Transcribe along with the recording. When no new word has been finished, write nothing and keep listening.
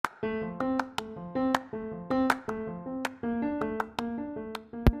Hi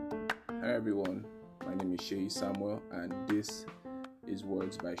everyone, my name is Sheyi Samuel and this is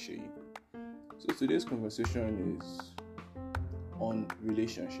Words by Sheyi. So today's conversation is on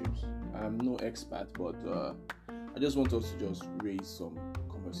relationships. I'm no expert, but I just want us to just raise some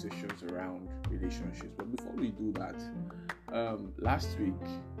conversations around relationships. But before we do that, last week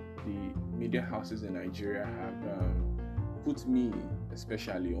the media houses in Nigeria have put me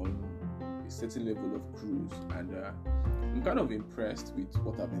especially on a certain level of cruise, and I'm kind of impressed with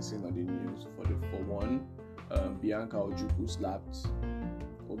what I've been seeing on the news. For one, Bianca Ojukwu slapped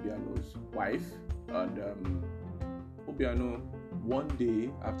Obiano's wife, and Obiano, one day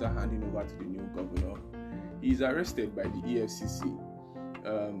after handing over to the new governor, he's arrested by the EFCC,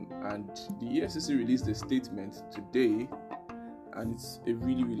 and the EFCC released a statement today, and it's a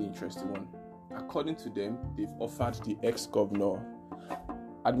really, really interesting one. According to them, they've offered the ex-governor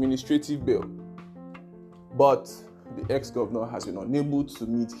administrative bail, but the ex-governor has been unable to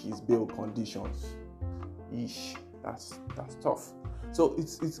meet his bail conditions. That's tough. So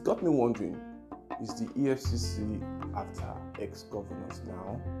it's got me wondering, is the EFCC after ex-governors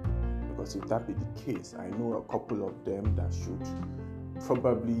now? Because if that be the case, I know a couple of them that should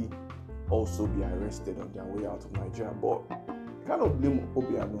probably also be arrested on their way out of Nigeria. But I kind of blame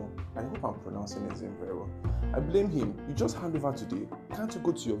Obiano. I hope I'm pronouncing his name very well. I blame him. You just hand over today. Can't you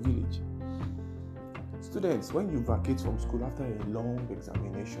go to your village? Students, when you vacate from school after a long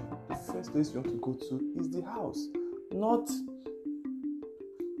examination, the first place you want to go to is the house, not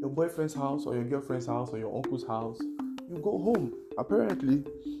your boyfriend's house or your girlfriend's house or your uncle's house. You go home. Apparently,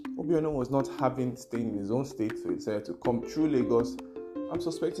 Obiano was not staying in his own state, so he decided to come through Lagos. I'm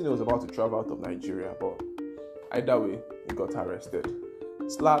suspecting he was about to travel out of Nigeria, but either way, he got arrested.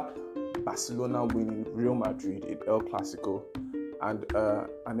 Slap Barcelona winning Real Madrid in El Clasico, and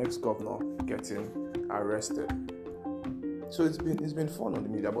an ex-governor getting arrested. So it's been fun on the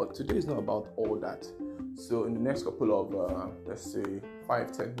media, but today is not about all that. So in the next couple of let's say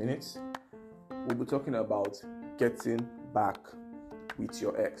 5-10 minutes, we'll be talking about getting back with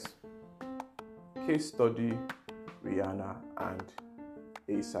your ex. Case study: Rihanna and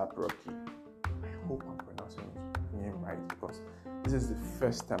A$AP Rocky. I hope I'm pronouncing his name right, because this is the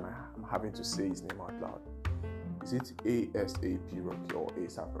first time I'm having to say his name out loud. Is it A$AP Rocky or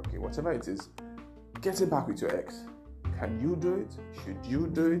A$AP Rocky? Whatever it is, getting back with your ex. Can you do it? Should you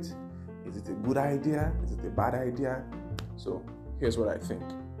do it? Is it a good idea? Is it a bad idea? So here's what I think.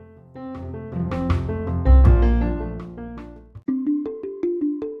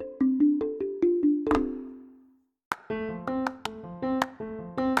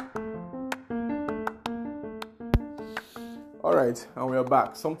 Alright, and we're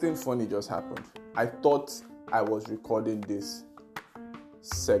back. Something funny just happened. I thought I was recording this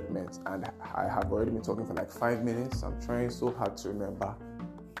segment and I have already been talking for like 5 minutes. I'm trying so hard to remember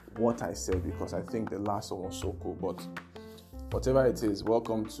what I said, because I think the last one was so cool. But whatever it is,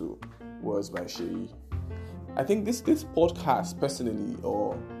 welcome to Words by Sheyi. I think this podcast, personally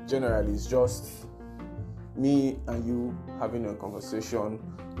or generally, is just me and you having a conversation.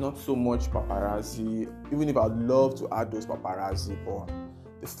 Not so much paparazzi, even if I'd love to add those paparazzi, but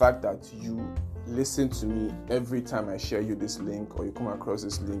the fact that you listen to me every time I share you this link or you come across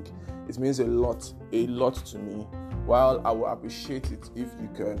this link, it means a lot to me. While I will appreciate it if you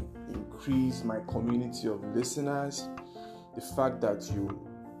can increase my community of listeners, the fact that you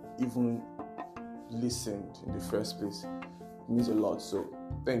even listened in the first place means a lot. So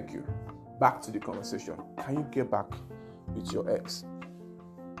thank you. Back to the conversation. Can you get back with your ex?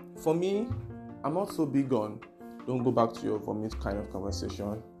 For me, I'm not so big on don't go back to your vomit kind of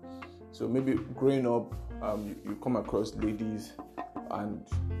conversation. So maybe growing up, you come across ladies, and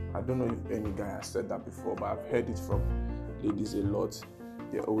I don't know if any guy has said that before, but I've heard it from ladies a lot.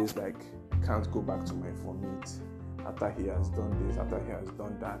 They're always like, can't go back to my vomit after he has done this, after he has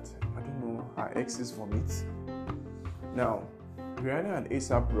done that. I don't know, her ex's vomit. Now, Rihanna and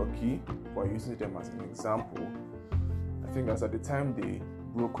A$AP Rocky, we're using them as an example. I think as at the time they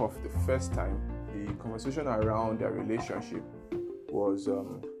broke off the first time, the conversation around their relationship was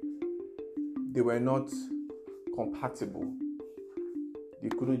they were not compatible. They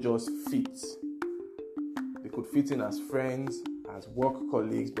couldn't just fit. They could fit in as friends, as work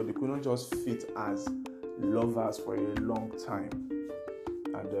colleagues, but they couldn't just fit as lovers for a long time.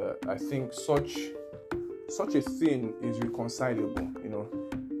 And I think such a thing is reconcilable.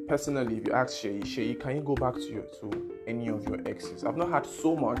 Personally, if you ask Sheyi, can you go back to any of your exes? I've not had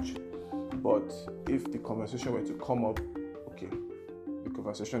so much, but if the conversation were to come up, okay, the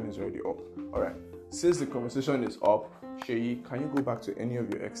conversation is already up. All right, since the conversation is up, Sheyi, can you go back to any of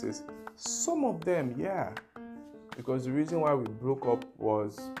your exes? Some of them, yeah. Because the reason why we broke up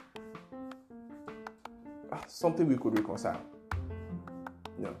was something we could reconcile.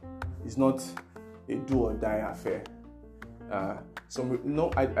 No, it's not a do or die affair. I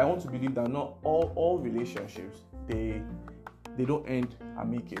want to believe that not all relationships they don't end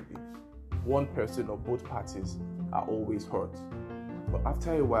amicably. One person or both parties are always hurt, but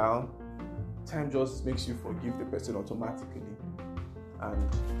after a while, time just makes you forgive the person automatically,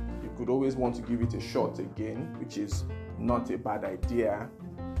 and you could always want to give it a shot again, which is not a bad idea.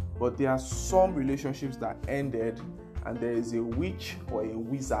 But there are some relationships that ended, and there is a witch or a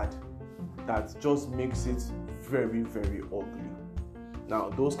wizard that just makes it very, very ugly. Now,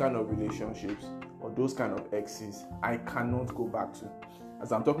 those kind of relationships or those kind of exes, I cannot go back to.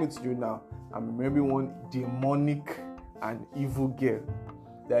 As I'm talking to you now, I'm remembering one demonic and evil girl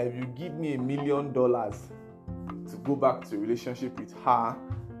that if you give me $1 million to go back to a relationship with her,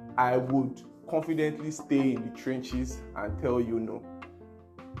 I would confidently stay in the trenches and tell you no.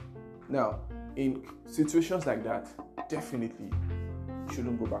 Now, in situations like that, definitely you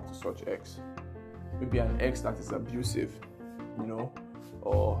shouldn't go back to such ex. Maybe an ex that is abusive,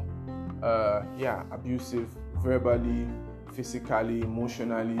 or abusive verbally, physically,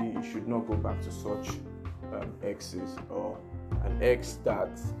 emotionally. You should not go back to such exes, or an ex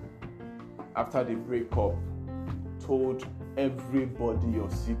that after the breakup told everybody your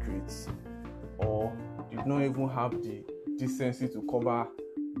secrets, or did not even have the decency to cover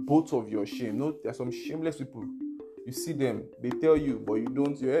both of your shame. No, there are some shameless people. You see them, they tell you, but you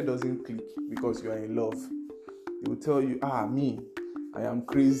don't. Your head doesn't click because you are in love. They will tell you, me, I am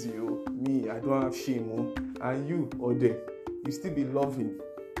crazy, me, I don't have shame, and you, or they, you still be loving.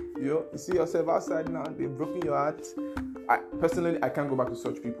 You see yourself outside now. They've broken your heart. Personally, I can't go back to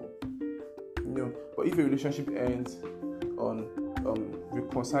such people. But if a relationship ends on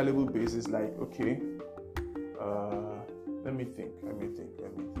reconcilable basis, like let me think.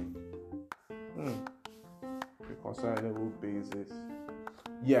 Reconcilable basis.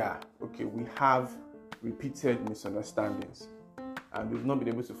 Yeah, okay, we have repeated misunderstandings and we've not been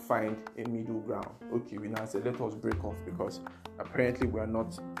able to find a middle ground. Okay, we now say let us break off because apparently we are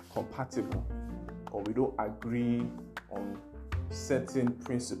not compatible or we don't agree on certain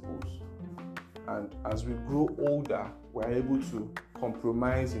principles. And as we grow older, we're able to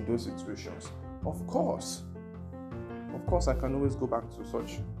compromise in those situations. Of course, I can always go back to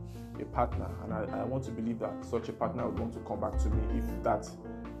such a partner, and I want to believe that such a partner would want to come back to me if that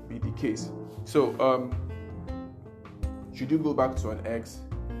be the case. So, should you go back to an ex?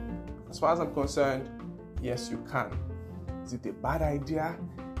 As far as I'm concerned, yes, you can. Is it a bad idea?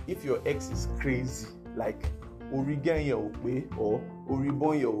 If your ex is crazy, like Origen Yeokwe or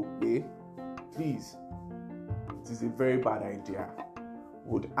Oribon Yeokwe, please, it is a very bad idea.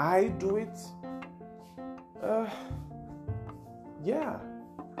 Would I do it? Yeah,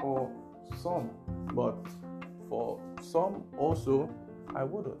 for some, but for some also, I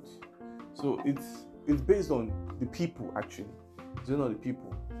wouldn't. So it's based on the people actually. It's not the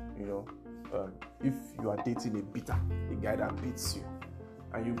people, if you are dating a guy that beats you,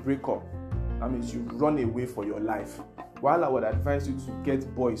 and you break up, that means you run away for your life. While I would advise you to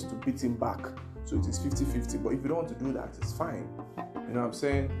get boys to beat him back, so it is 50-50. But if you don't want to do that, it's fine. You know what I'm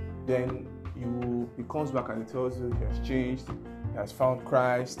saying? Then he comes back and he tells you he has changed, he has found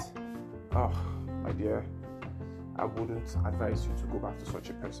Christ. Oh, my dear, I wouldn't advise you to go back to such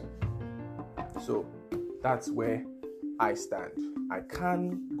a person. So that's where I stand. I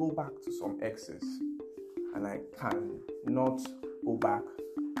can go back to some exes, and I can not go back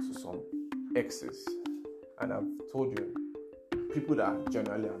to some exes. And I've told you, people that are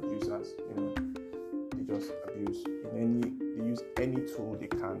generally abusers, they just abuse they use any tool they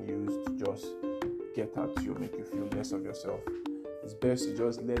can use to just get at you, make you feel less of yourself. It's best to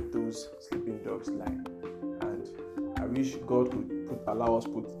just let those sleeping dogs lie. And I wish God could allow us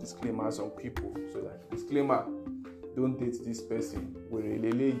put disclaimers on people, so that disclaimer, don't date this person, will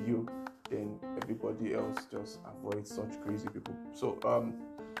relay you, then everybody else just avoid such crazy people. So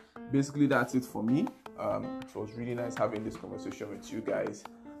basically that's it for me. It was really nice having this conversation with you guys.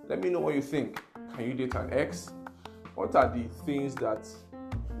 Let me know what you think. Can you date an ex? What are the things that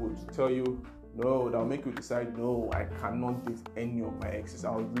would tell you no, that'll make you decide, no, I cannot date any of my exes?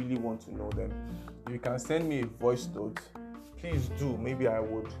 I would really want to know them. If you can send me a voice note, please do. Maybe I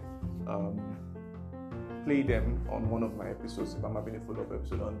would play them on one of my episodes if I'm having a follow-up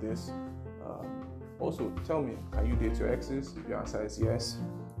episode on this. Also, tell me, can you date your exes? If your answer is yes,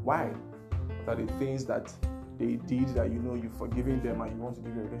 why? What are the things that they did that you've forgiven them and you want to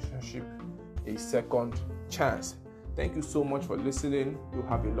give your relationship a second chance? Thank Thank you so much for listening. You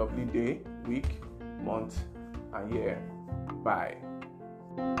have a lovely day, week, month, and year. Bye.